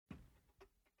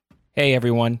Hey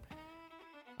everyone,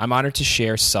 I'm honored to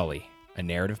share Sully, a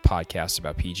narrative podcast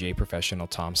about PGA professional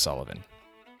Tom Sullivan.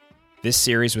 This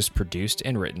series was produced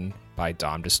and written by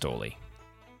Dom DeStoli.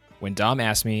 When Dom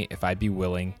asked me if I'd be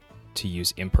willing to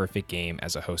use Imperfect Game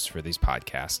as a host for these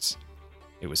podcasts,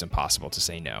 it was impossible to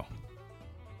say no.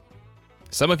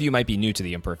 Some of you might be new to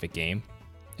the Imperfect Game,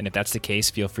 and if that's the case,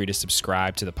 feel free to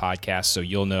subscribe to the podcast so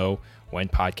you'll know when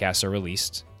podcasts are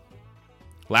released.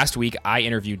 Last week, I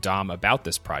interviewed Dom about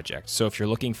this project, so if you're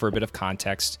looking for a bit of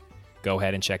context, go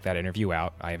ahead and check that interview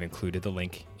out. I have included the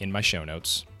link in my show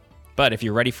notes. But if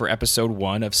you're ready for episode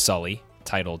 1 of Sully,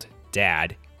 titled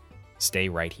Dad, stay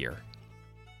right here.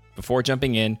 Before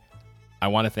jumping in, I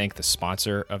want to thank the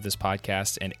sponsor of this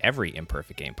podcast and every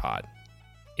Imperfect Game pod.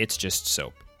 It's Just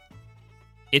Soap.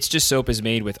 It's Just Soap is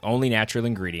made with only natural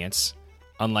ingredients,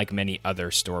 unlike many other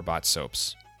store-bought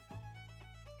soaps.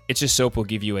 It's Just Soap will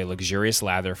give you a luxurious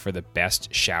lather for the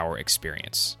best shower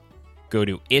experience. Go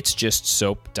to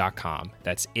itsjustsoap.com.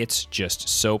 That's It's Just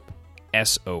Soap,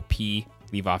 S-O-P,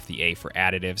 leave off the A for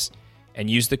additives, and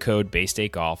use the code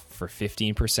BaseDayGolf for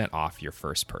 15% off your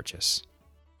first purchase.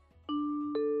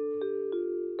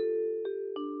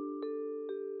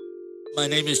 My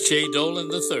name is Jay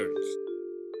Dolan III.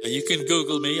 You can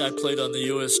Google me. I played on the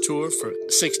U.S. Tour for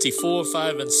 64,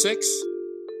 5, and 6.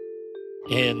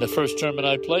 And the first tournament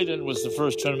I played in was the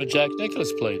first tournament Jack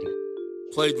Nicklaus played in.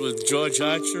 Played with George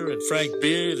Archer and Frank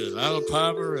Beard and Arnold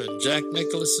Palmer and Jack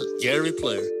Nicklaus and Gary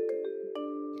Player.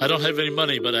 I don't have any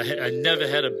money, but I never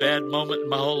had a bad moment in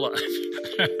my whole life.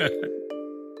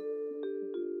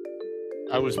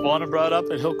 I was born and brought up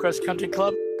at Hillcrest Country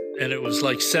Club, and it was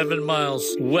like 7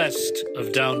 miles west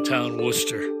of downtown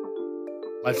Worcester.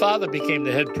 My father became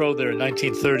the head pro there in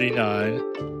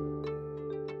 1939.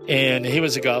 And he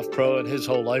was a golf pro, and his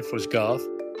whole life was golf.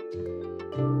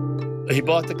 He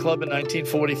bought the club in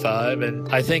 1945, and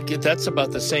I think that's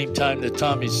about the same time that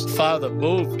Tommy's father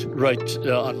moved right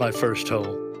on my first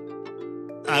hole.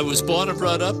 I was born and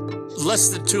brought up less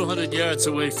than 200 yards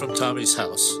away from Tommy's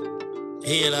house.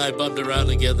 He and I bummed around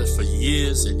together for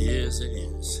years and years and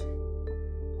years.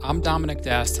 I'm Dominic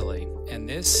Dastily, and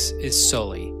this is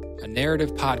Sully, a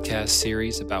narrative podcast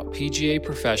series about PGA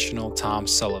professional Tom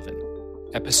Sullivan.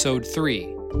 Episode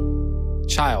 3,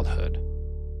 Childhood.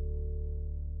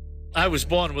 I was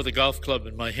born with a golf club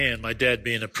in my hand, my dad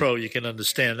being a pro, you can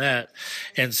understand that.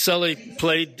 And Sully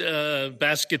played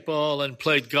basketball and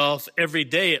played golf every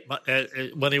day.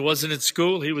 When he wasn't at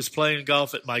school, he was playing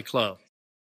golf at my club.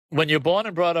 When you're born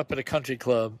and brought up at a country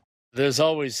club, there's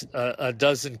always a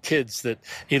dozen kids that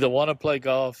either want to play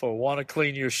golf or want to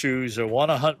clean your shoes or want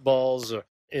to hunt balls.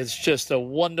 It's just a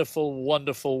wonderful,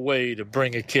 wonderful way to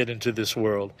bring a kid into this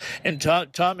world. And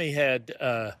Tommy had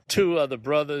 2 other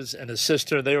brothers and a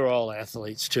sister. They were all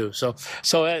athletes, too. So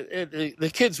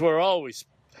the kids were always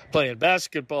playing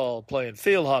basketball, playing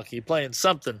field hockey, playing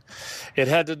something. It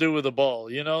had to do with the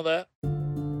ball. You know that?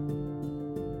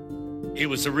 He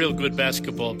was a real good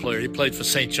basketball player. He played for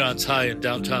St. John's High in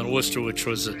downtown Worcester, which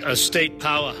was a state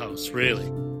powerhouse, really.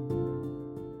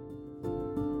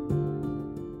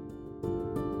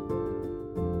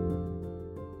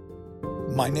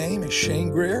 My name is Shane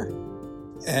Greer,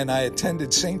 and I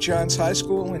attended St. John's High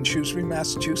School in Shrewsbury,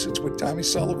 Massachusetts with Tommy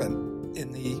Sullivan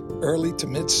in the early to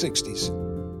mid-'60s.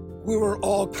 We were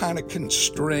all kind of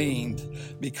constrained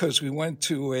because we went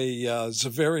to a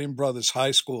Zavarian Brothers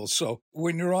High School. So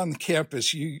when you're on the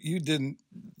campus, you didn't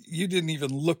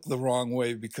even look the wrong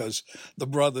way because the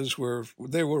brothers were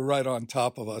right on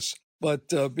top of us.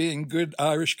 But being good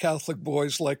Irish Catholic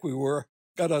boys like we were,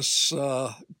 got us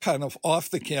kind of off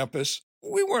the campus.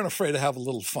 We weren't afraid to have a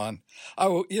little fun.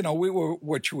 We were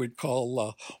what you would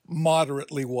call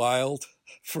moderately wild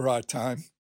for our time.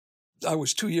 I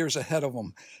was 2 years ahead of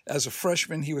him. As a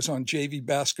freshman, he was on JV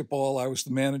basketball. I was the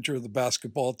manager of the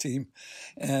basketball team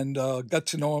and got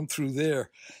to know him through there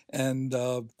and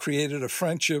created a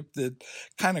friendship that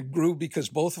kind of grew because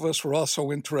both of us were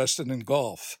also interested in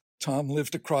golf. Tom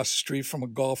lived across the street from a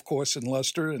golf course in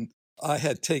Leicester, and I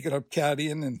had taken up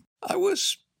caddying, and I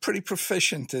was pretty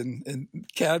proficient in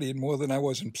caddying more than I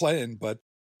was in playing, but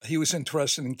he was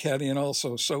interested in caddying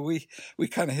also, so we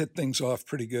kind of hit things off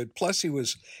pretty good. Plus, he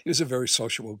was a very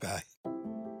sociable guy.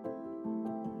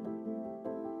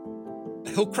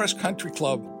 Hillcrest Country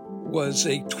Club was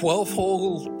a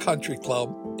 12-hole country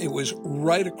club. It was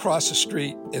right across the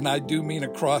street, and I do mean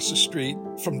across the street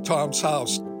from Tom's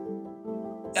house.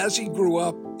 As he grew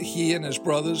up, he and his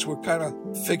brothers were kind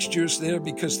of fixtures there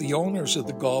because the owners of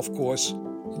the golf course,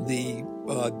 the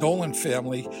Dolan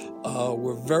family,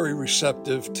 were very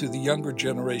receptive to the younger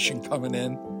generation coming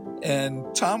in.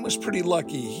 And Tom was pretty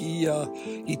lucky.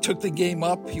 He took the game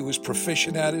up. He was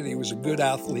proficient at it. He was a good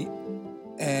athlete.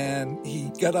 And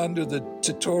he got under the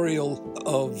tutorial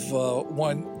of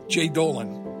one Jay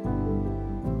Dolan.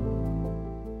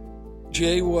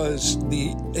 Jay was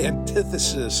the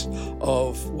antithesis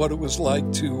of what it was like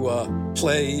to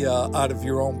play out of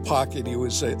your own pocket. He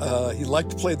liked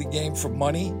to play the game for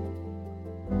money.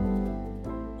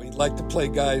 He liked to play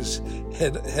guys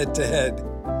head to head.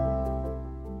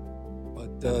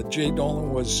 Jay Dolan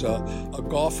was a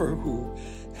golfer who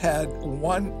had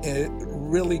one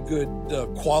really good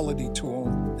quality to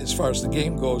him as far as the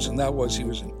game goes, and that was he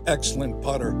was an excellent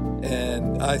putter.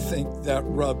 And I think that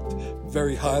rubbed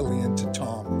very highly into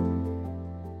Tom.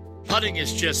 Putting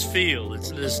is just feel.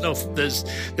 There's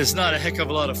not a heck of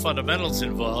a lot of fundamentals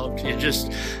involved.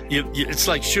 It's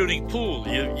like shooting pool.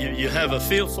 You have a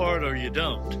feel for it or you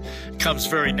don't. It comes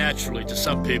very naturally to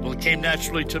some people. It came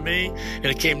naturally to me, and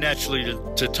it came naturally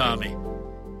to Tommy.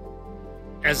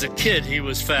 As a kid, he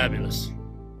was fabulous.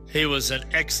 He was an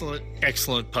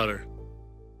excellent putter.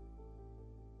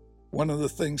 One of the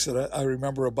things that I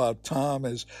remember about Tom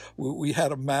is we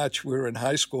had a match. We were in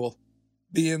high school.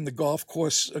 Being the golf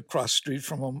course across the street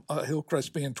from him,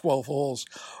 Hillcrest being 12 holes,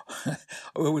 it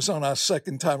was on our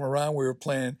second time around we were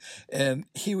playing, and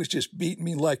he was just beating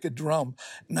me like a drum,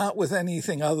 not with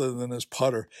anything other than his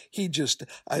putter. He just,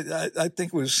 I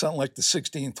think it was something like the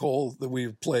 16th hole that we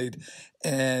played,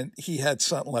 and he had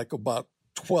something like about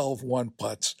 12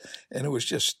 one-putts, and it was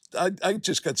just, I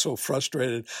just got so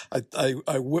frustrated.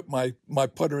 I whipped my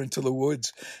putter into the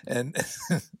woods, and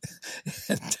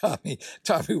Tommy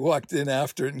walked in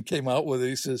after it and came out with it.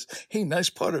 He says, "Hey, nice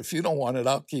putter. If you don't want it,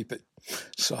 I'll keep it."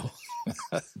 So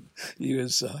he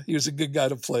was a good guy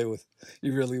to play with. He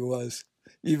really was,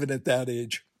 even at that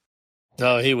age.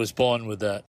 No, he was born with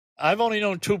that. I've only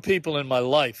known two people in my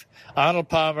life, Arnold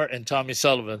Palmer and Tommy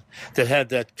Sullivan, that had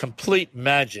that complete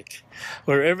magic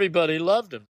where everybody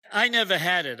loved him. I never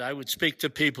had it. I would speak to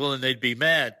people and they'd be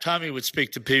mad. Tommy would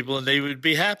speak to people and they would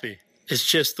be happy. It's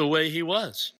just the way he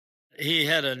was. He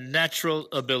had a natural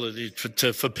ability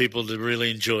for people to really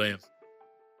enjoy him.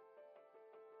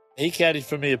 He caddied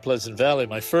for me at Pleasant Valley,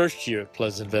 my first year at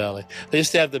Pleasant Valley. They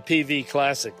used to have the PV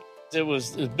Classic. It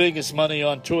was the biggest money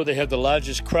on tour. They had the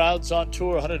largest crowds on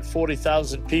tour,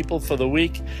 140,000 people for the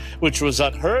week, which was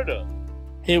unheard of.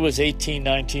 He was 18,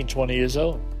 19, 20 years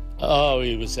old. Oh,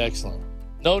 he was excellent.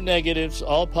 No negatives,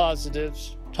 all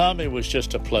positives. Tommy was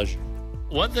just a pleasure.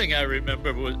 One thing I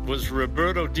remember was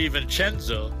Roberto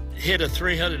DiVincenzo hit a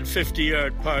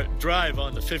 350-yard drive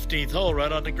on the 15th hole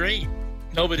right on the green.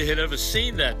 Nobody had ever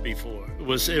seen that before. It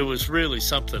was really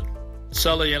something.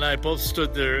 Sully and I both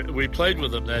stood there. We played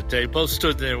with him that day. Both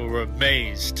stood there and were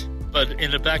amazed. But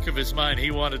in the back of his mind,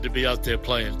 he wanted to be out there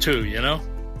playing too, you know?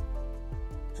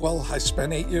 Well, I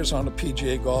spent 8 years on the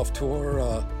PGA Golf Tour.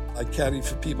 I caddied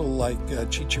for people like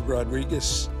Chichi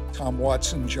Rodriguez, Tom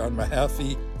Watson, John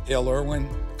Mahaffey, Hale Irwin,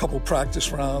 a couple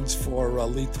practice rounds for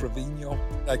Lee Trevino.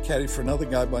 I caddied for another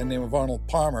guy by the name of Arnold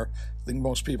Palmer. I think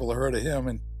most people have heard of him.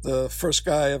 And the first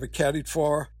guy I ever caddied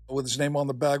for with his name on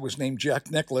the bag was named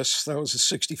Jack Nicklaus. That was a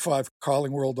 65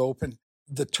 Carling World Open.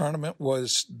 The tournament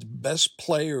was the best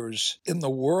players in the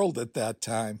world at that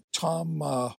time. Tom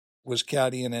was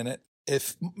caddying in it.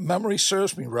 If memory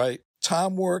serves me right,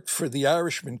 Tom worked for the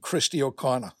Irishman Christy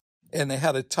O'Connor, and they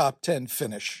had a top 10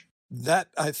 finish. That,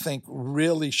 I think,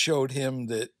 really showed him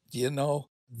that,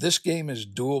 this game is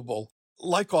doable.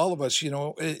 Like all of us,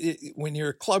 when you're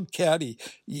a club caddy,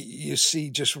 you see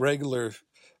just regular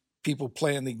people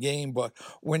playing the game, but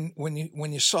when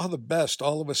you saw the best,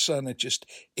 all of a sudden it just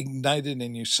ignited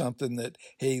in you something that,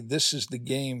 hey, this is the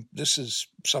game. This is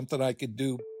something I could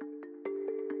do.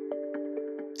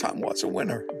 Tom was a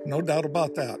winner, no doubt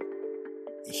about that.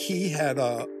 He had,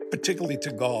 particularly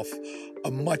to golf,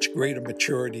 a much greater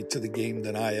maturity to the game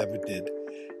than I ever did,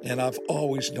 and I've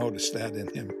always noticed that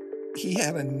in him. He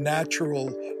had a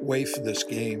natural way for this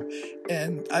game,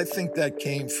 and I think that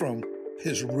came from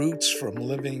his roots from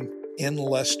living in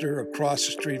Leicester, across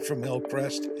the street from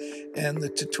Hillcrest, and the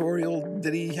tutorial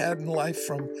that he had in life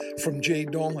from Jay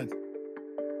Dolan.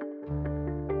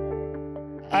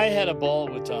 I had a ball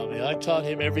with Tommy. I taught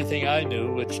him everything I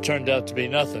knew, which turned out to be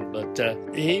nothing,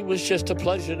 but he was just a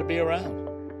pleasure to be around.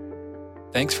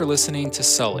 Thanks for listening to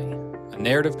Sully, a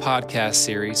narrative podcast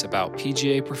series about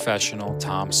PGA professional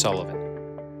Tom Sullivan.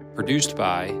 Produced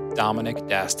by Dominic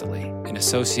Dastily in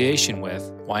association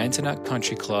with Wyandotte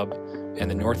Country Club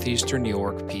and the Northeastern New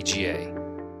York PGA.